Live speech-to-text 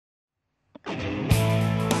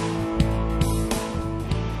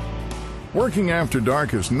Working after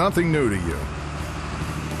dark is nothing new to you.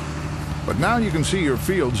 But now you can see your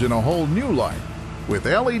fields in a whole new light with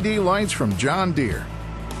LED lights from John Deere.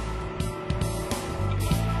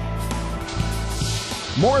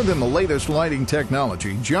 More than the latest lighting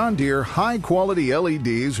technology, John Deere high-quality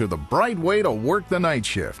LEDs are the bright way to work the night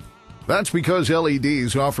shift. That's because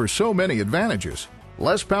LEDs offer so many advantages: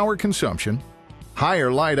 less power consumption,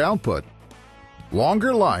 higher light output,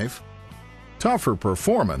 longer life, tougher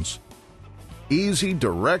performance, easy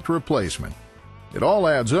direct replacement. It all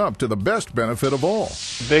adds up to the best benefit of all.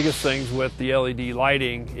 The biggest things with the LED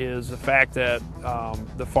lighting is the fact that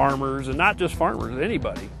the farmers, and not just farmers,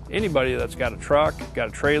 anybody that's got a truck, got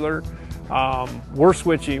a trailer, we're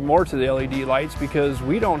switching more to the LED lights because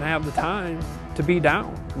we don't have the time to be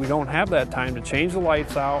down. We don't have that time to change the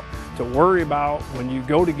lights out, to worry about when you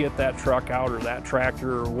go to get that truck out or that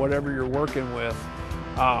tractor or whatever you're working with.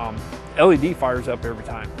 LED fires up every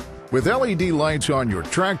time. With LED lights on your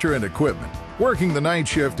tractor and equipment, working the night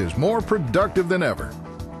shift is more productive than ever.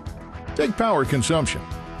 Take power consumption.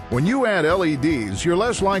 When you add LEDs, you're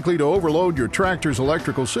less likely to overload your tractor's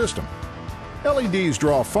electrical system. LEDs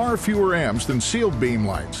draw far fewer amps than sealed beam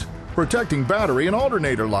lights, protecting battery and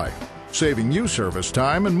alternator life, saving you service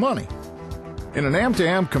time and money. In an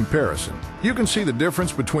amp-to-amp comparison, you can see the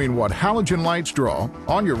difference between what halogen lights draw,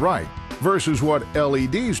 on your right, versus what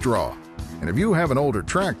LEDs draw. And if you have an older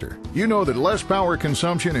tractor, you know that less power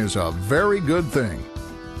consumption is a very good thing.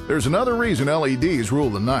 There's another reason LEDs rule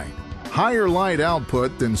the night: higher light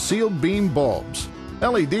output than sealed beam bulbs.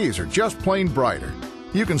 LEDs are just plain brighter.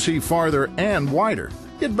 You can see farther and wider,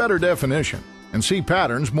 get better definition, and see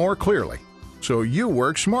patterns more clearly. So you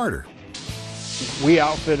work smarter. We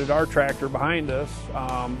outfitted our tractor behind us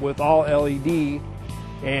with all LED,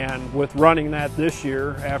 and with running that this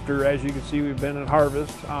year, after, as you can see, we've been in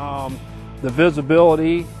harvest, the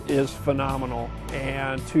visibility is phenomenal.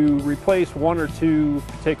 And to replace one or two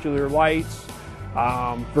particular lights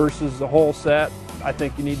versus the whole set, I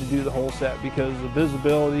think you need to do the whole set because the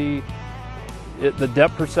visibility, the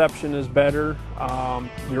depth perception is better,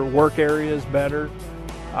 your work area is better.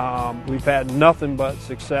 We've had nothing but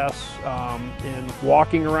success in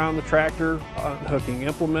walking around the tractor, hooking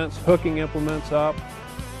implements up.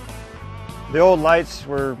 The old lights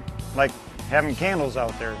were like having candles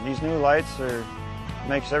out there. These new lights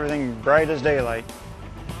makes everything bright as daylight.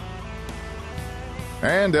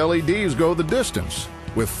 And LEDs go the distance.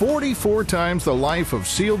 With 44 times the life of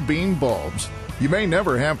sealed beam bulbs, you may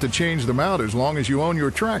never have to change them out as long as you own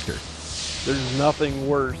your tractor. There's nothing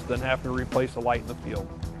worse than having to replace a light in the field.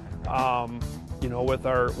 You know, with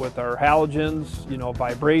our halogens, you know,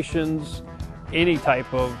 vibrations, any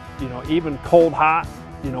type of, you know, even cold hot,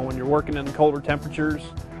 you know, when you're working in colder temperatures,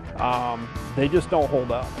 they just don't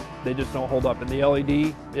hold up. They just don't hold up. And the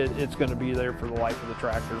LED, it's going to be there for the life of the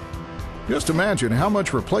tractor. Just imagine how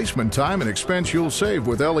much replacement time and expense you'll save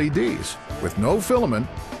with LEDs. With no filament,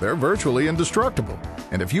 they're virtually indestructible.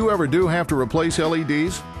 And if you ever do have to replace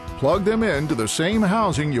LEDs, plug them into the same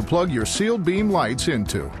housing you plug your sealed beam lights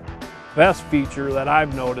into. Best feature that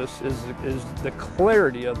I've noticed is the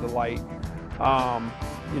clarity of the light.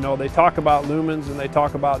 You know, they talk about lumens and they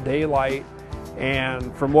talk about daylight,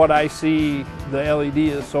 and from what I see, the LED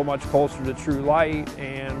is so much closer to true light,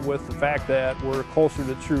 and with the fact that we're closer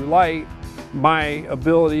to true light, my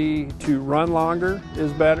ability to run longer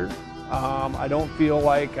is better. I don't feel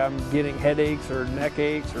like I'm getting headaches or neck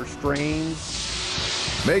aches or strains.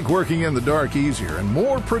 Make working in the dark easier and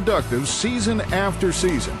more productive season after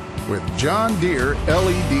season with John Deere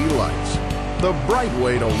LED lights, the bright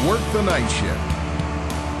way to work the night shift.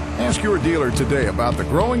 Ask your dealer today about the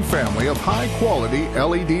growing family of high-quality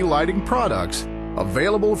LED lighting products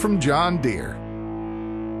available from John Deere.